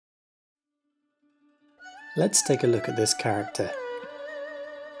Let's take a look at this character.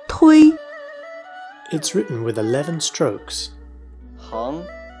 推 It's written with 11 strokes. 横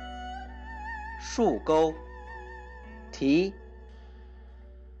竖钩提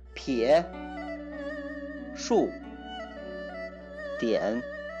撇竖点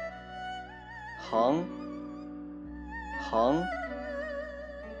横横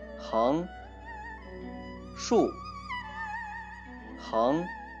横竖横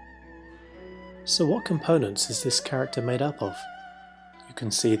So what components is this character made up of? You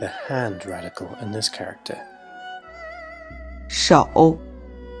can see the hand radical in this character. 手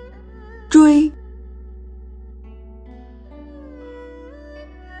追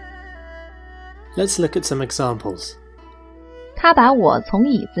Let's look at some examples. 他把我从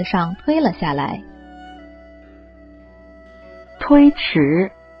椅子上推了下来。推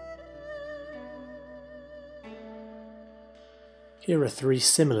迟 Here are 3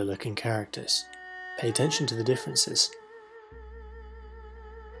 similar looking characters. Pay attention to the differences.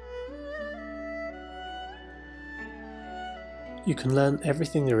 You can learn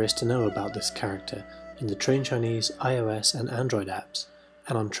everything there is to know about this character in the Train Chinese iOS and Android apps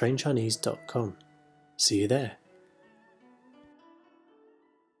and on trainchinese.com. See you there.